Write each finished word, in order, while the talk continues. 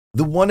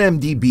The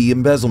 1MDB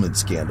embezzlement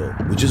scandal,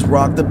 which has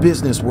rocked the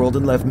business world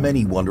and left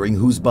many wondering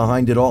who's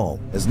behind it all,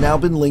 has now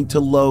been linked to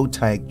Low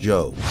Tank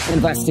Jho.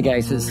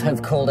 Investigators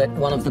have called it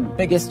one of the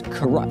biggest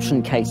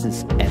corruption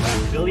cases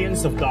ever.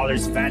 Billions of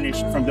dollars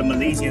vanished from the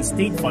Malaysian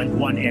state fund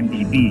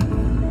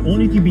 1MDB,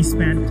 only to be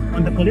spent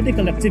on the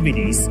political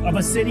activities of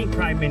a sitting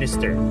prime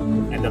minister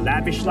and the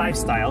lavish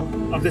lifestyle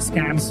of the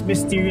scam's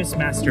mysterious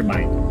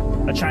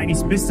mastermind, a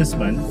Chinese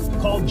businessman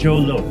called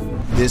Jho Low.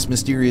 This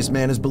mysterious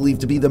man is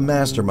believed to be the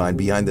mastermind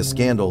behind the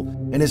scandal,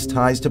 and his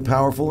ties to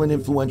powerful and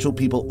influential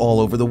people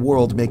all over the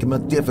world make him a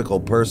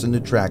difficult person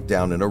to track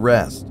down and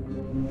arrest.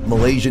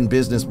 Malaysian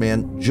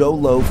businessman Jho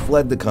Low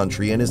fled the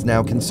country and is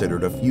now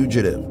considered a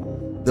fugitive.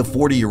 The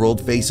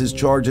 40-year-old faces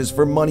charges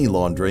for money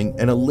laundering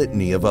and a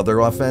litany of other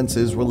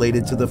offenses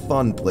related to the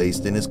fund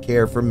placed in his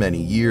care for many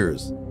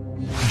years.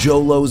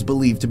 Jho Low is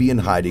believed to be in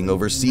hiding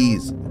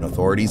overseas, and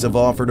authorities have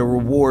offered a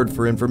reward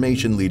for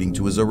information leading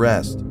to his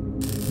arrest.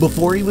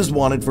 Before he was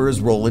wanted for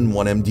his role in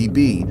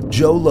 1MDB,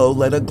 Jho Low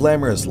led a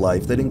glamorous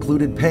life that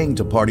included paying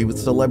to party with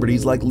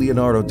celebrities like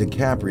Leonardo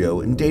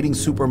DiCaprio and dating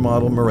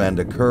supermodel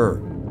Miranda Kerr.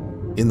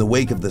 In the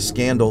wake of the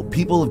scandal,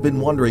 people have been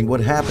wondering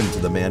what happened to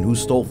the man who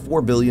stole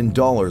 $4 billion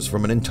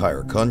from an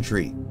entire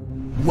country.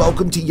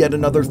 Welcome to yet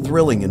another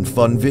thrilling and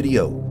fun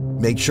video.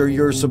 Make sure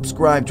you're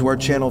subscribed to our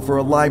channel for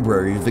a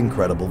library of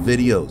incredible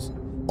videos.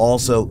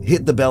 Also,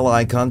 hit the bell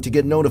icon to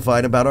get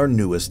notified about our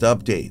newest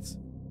updates.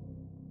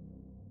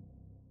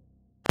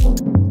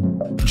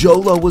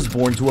 Jho Low was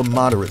born to a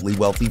moderately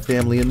wealthy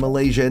family in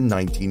Malaysia in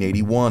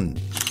 1981.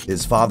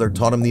 His father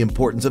taught him the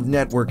importance of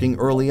networking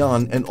early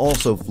on and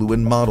also flew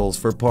in models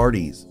for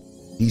parties.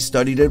 He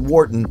studied at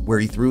Wharton, where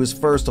he threw his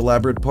first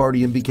elaborate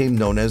party and became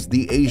known as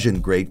the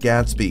Asian Great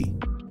Gatsby.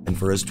 And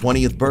for his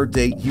 20th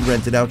birthday, he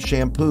rented out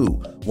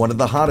Shampoo, one of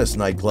the hottest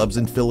nightclubs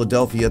in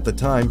Philadelphia at the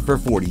time, for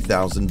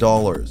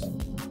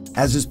 $40,000.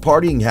 As his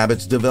partying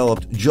habits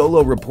developed, Jho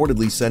Low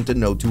reportedly sent a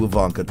note to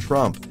Ivanka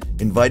Trump,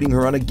 inviting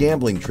her on a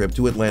gambling trip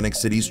to Atlantic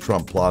City's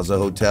Trump Plaza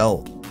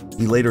Hotel.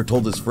 He later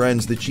told his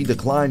friends that she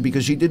declined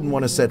because she didn't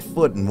want to set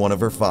foot in one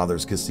of her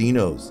father's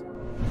casinos.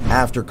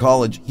 After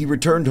college, he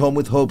returned home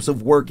with hopes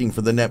of working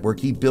for the network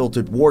he built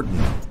at Wharton,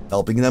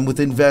 helping them with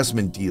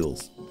investment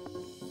deals.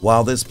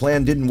 While this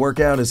plan didn't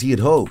work out as he had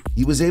hoped,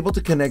 he was able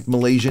to connect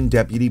Malaysian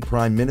Deputy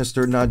Prime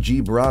Minister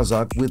Najib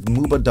Razak with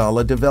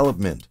Mubadala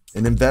Development,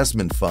 an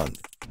investment fund.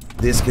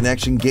 This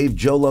connection gave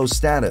Jho Low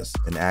status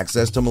and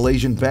access to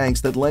Malaysian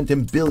banks that lent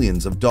him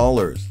billions of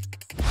dollars.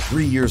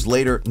 3 years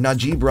later,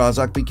 Najib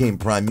Razak became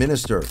prime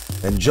minister,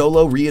 and Jho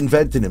Low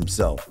reinvented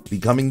himself,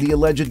 becoming the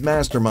alleged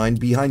mastermind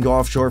behind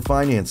offshore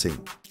financing.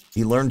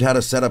 He learned how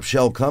to set up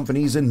shell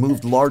companies and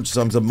moved large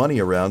sums of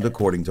money around,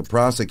 according to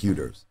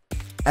prosecutors.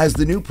 As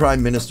the new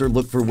prime minister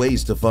looked for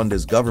ways to fund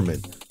his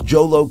government,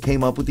 Jho Low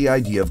came up with the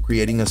idea of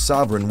creating a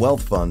sovereign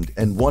wealth fund,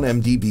 and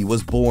 1MDB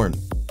was born.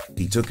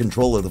 He took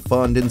control of the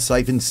fund and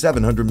siphoned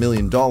 $700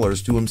 million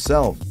to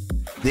himself.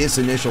 This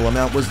initial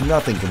amount was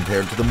nothing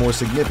compared to the more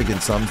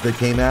significant sums that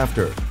came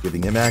after,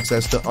 giving him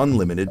access to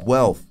unlimited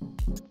wealth.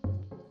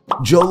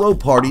 Jho Low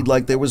partied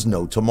like there was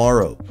no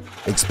tomorrow.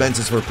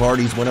 Expenses for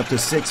parties went up to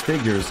 6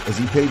 figures as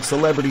he paid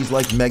celebrities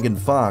like Megan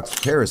Fox,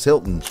 Paris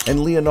Hilton,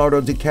 and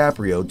Leonardo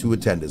DiCaprio to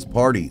attend his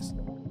parties.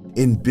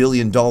 In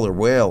Billion Dollar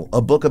Whale,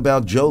 a book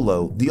about Jho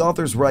Low, the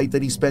authors write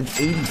that he spent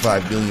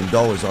 $85 million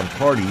on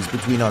parties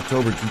between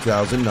October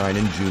 2009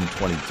 and June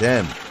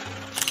 2010.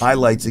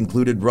 Highlights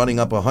included running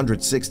up a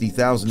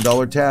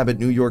 $160,000 tab at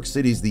New York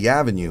City's The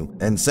Avenue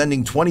and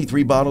sending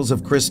 23 bottles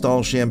of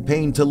Cristal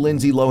champagne to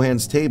Lindsay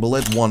Lohan's table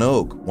at One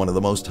Oak, one of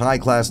the most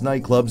high-class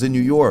nightclubs in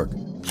New York.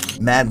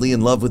 Madly in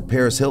love with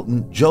Paris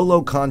Hilton, Jho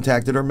Low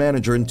contacted her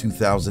manager in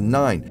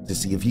 2009 to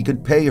see if he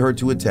could pay her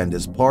to attend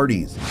his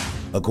parties.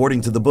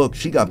 According to the book,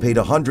 she got paid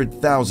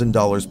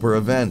 $100,000 per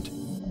event.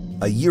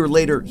 A year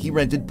later, he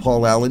rented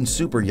Paul Allen's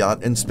super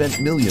yacht and spent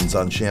millions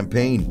on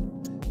champagne.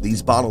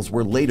 These bottles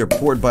were later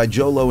poured by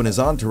Jho Low and his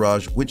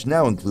entourage, which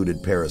now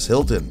included Paris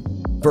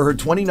Hilton. For her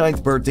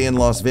 29th birthday in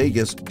Las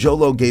Vegas, Jho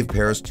Low gave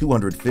Paris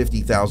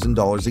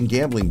 $250,000 in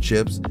gambling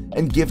chips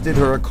and gifted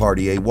her a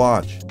Cartier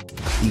watch.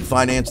 He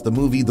financed the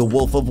movie The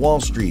Wolf of Wall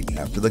Street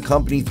after the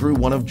company threw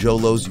one of Jho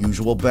Low's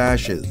usual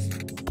bashes.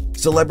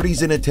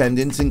 Celebrities in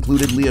attendance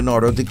included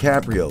Leonardo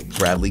DiCaprio,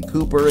 Bradley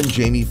Cooper, and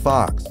Jamie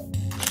Foxx.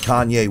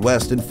 Kanye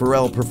West and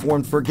Pharrell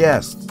performed for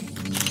guests.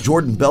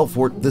 Jordan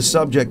Belfort, the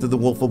subject of The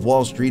Wolf of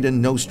Wall Street and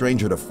no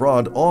stranger to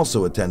fraud,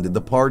 also attended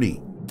the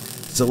party.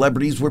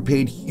 Celebrities were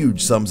paid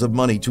huge sums of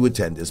money to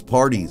attend his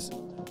parties.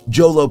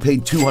 Jho Low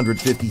paid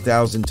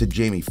 $250,000 to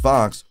Jamie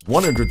Foxx,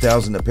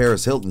 $100,000 to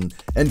Paris Hilton,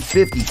 and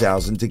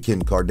 $50,000 to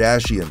Kim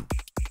Kardashian.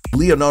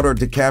 Leonardo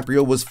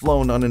DiCaprio was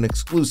flown on an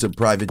exclusive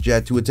private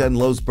jet to attend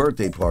Low's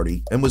birthday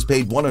party and was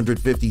paid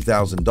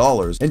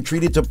 $150,000 and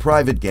treated to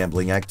private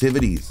gambling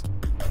activities.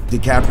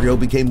 DiCaprio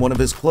became one of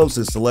his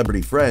closest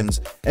celebrity friends,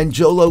 and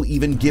Jho Low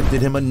even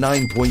gifted him a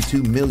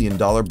 $9.2 million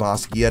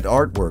Basquiat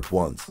artwork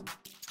once.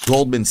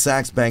 Goldman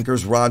Sachs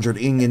bankers Roger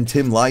Ng and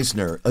Tim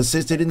Leissner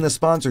assisted in the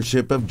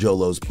sponsorship of Jho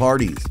Low's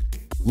parties.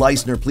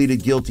 Leisner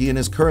pleaded guilty and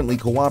is currently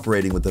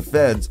cooperating with the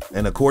feds,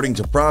 and according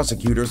to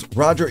prosecutors,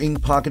 Roger Ng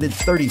pocketed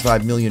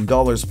 $35 million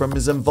from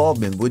his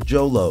involvement with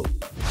Jho Low.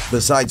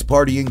 Besides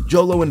partying,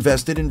 Jho Low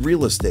invested in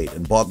real estate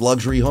and bought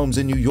luxury homes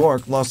in New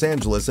York, Los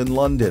Angeles, and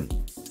London.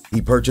 He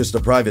purchased a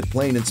private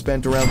plane and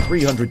spent around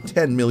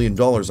 $310 million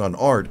on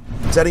art,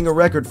 setting a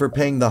record for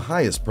paying the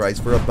highest price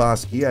for a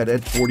Basquiat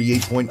at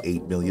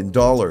 $48.8 million.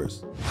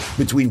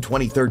 Between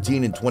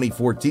 2013 and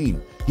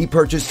 2014, he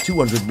purchased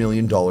 $200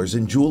 million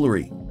in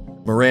jewelry.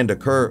 Miranda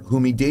Kerr,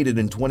 whom he dated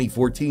in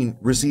 2014,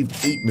 received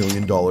 $8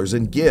 million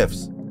in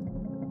gifts.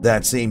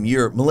 That same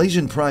year,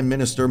 Malaysian Prime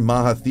Minister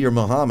Mahathir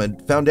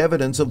Mohamad found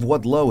evidence of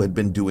what Low had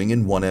been doing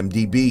in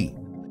 1MDB.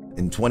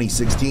 In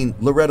 2016,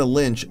 Loretta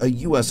Lynch, a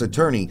U.S.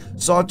 attorney,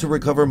 sought to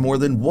recover more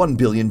than $1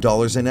 billion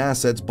in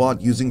assets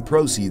bought using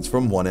proceeds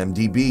from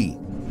 1MDB.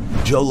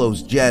 Jho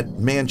Low's jet,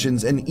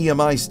 mansions, and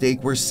EMI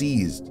stake were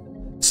seized.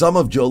 Some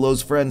of Jho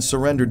Low's friends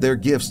surrendered their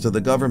gifts to the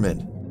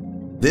government.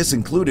 This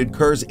included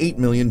Kerr's $8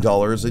 million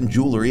in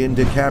jewelry and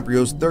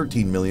DiCaprio's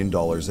 $13 million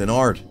in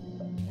art.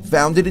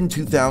 Founded in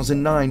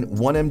 2009,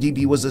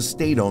 1MDB was a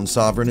state-owned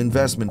sovereign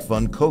investment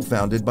fund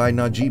co-founded by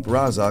Najib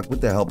Razak with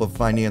the help of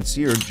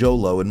financier Jho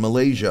Low in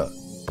Malaysia.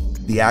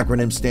 The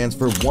acronym stands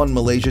for One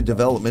Malaysia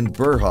Development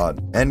Berhad,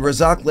 and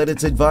Razak led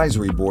its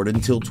advisory board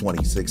until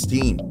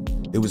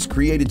 2016. It was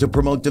created to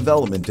promote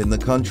development in the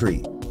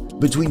country.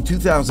 Between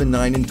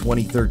 2009 and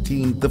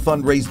 2013, the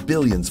fund raised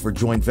billions for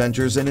joint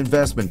ventures and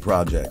investment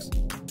projects.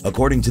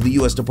 According to the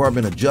U.S.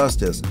 Department of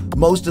Justice,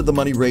 most of the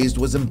money raised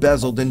was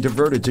embezzled and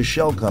diverted to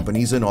shell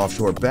companies and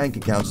offshore bank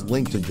accounts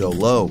linked to Jho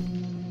Low.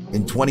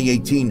 In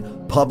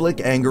 2018, public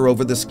anger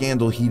over the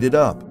scandal heated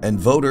up, and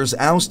voters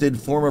ousted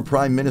former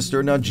Prime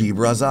Minister Najib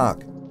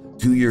Razak.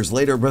 2 years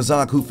later,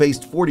 Razak, who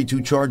faced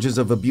 42 charges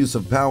of abuse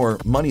of power,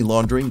 money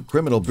laundering,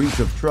 criminal breach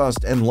of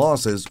trust, and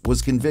losses,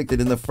 was convicted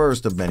in the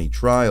first of many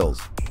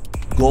trials.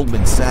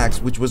 Goldman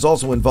Sachs, which was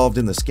also involved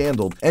in the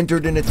scandal,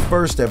 entered in its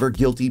first ever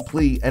guilty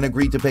plea and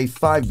agreed to pay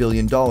 $5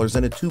 billion and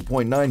a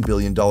 $2.9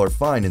 billion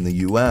fine in the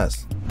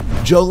U.S.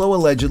 Jho Low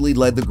allegedly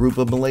led the group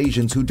of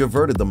Malaysians who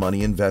diverted the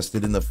money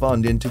invested in the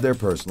fund into their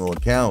personal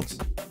accounts.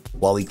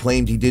 While he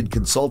claimed he did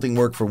consulting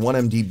work for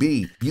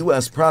 1MDB,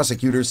 U.S.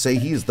 prosecutors say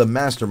he is the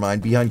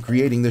mastermind behind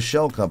creating the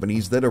shell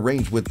companies that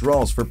arranged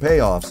withdrawals for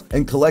payoffs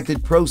and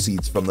collected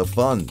proceeds from the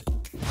fund.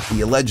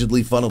 He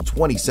allegedly funneled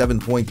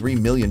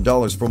 $27.3 million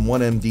from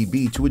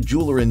 1MDB to a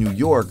jeweler in New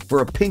York for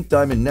a pink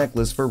diamond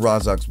necklace for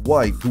Razak's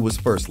wife, who was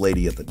First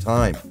Lady at the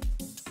time.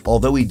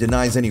 Although he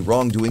denies any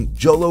wrongdoing,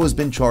 Jho Low has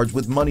been charged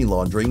with money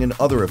laundering and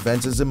other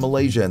offenses in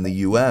Malaysia and the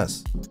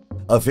U.S.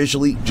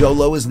 Officially, Jho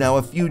Low is now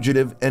a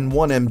fugitive, and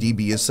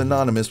 1MDB is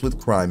synonymous with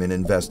crime and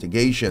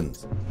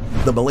investigations.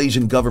 The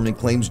Malaysian government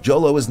claims Jho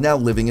Low is now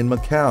living in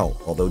Macau,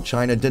 although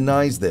China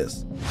denies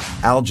this.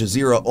 Al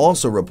Jazeera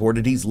also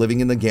reported he's living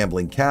in the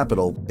gambling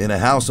capital, in a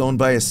house owned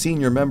by a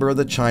senior member of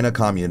the China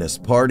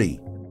Communist Party.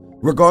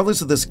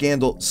 Regardless of the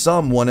scandal,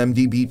 some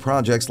 1MDB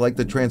projects like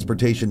the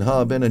transportation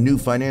hub and a new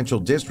financial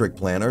district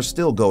plan are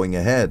still going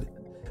ahead.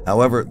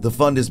 However, the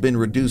fund has been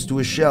reduced to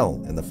a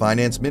shell, and the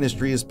finance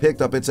ministry has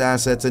picked up its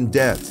assets and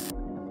debts.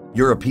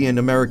 European,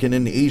 American,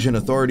 and Asian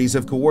authorities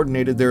have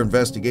coordinated their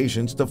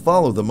investigations to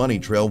follow the money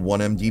trail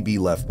 1MDB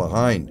left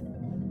behind.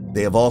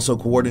 They have also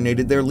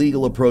coordinated their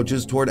legal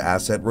approaches toward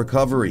asset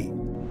recovery.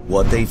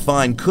 What they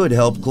find could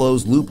help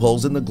close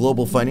loopholes in the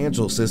global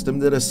financial system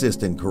that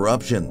assist in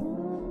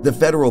corruption. The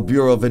Federal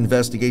Bureau of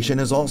Investigation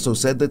has also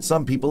said that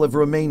some people have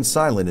remained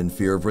silent in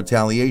fear of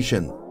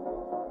retaliation.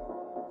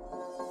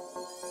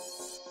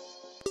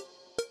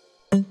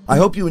 I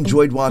hope you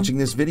enjoyed watching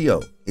this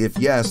video. If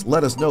yes,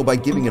 let us know by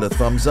giving it a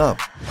thumbs up.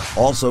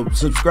 Also,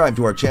 subscribe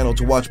to our channel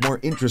to watch more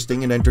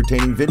interesting and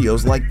entertaining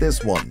videos like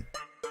this one.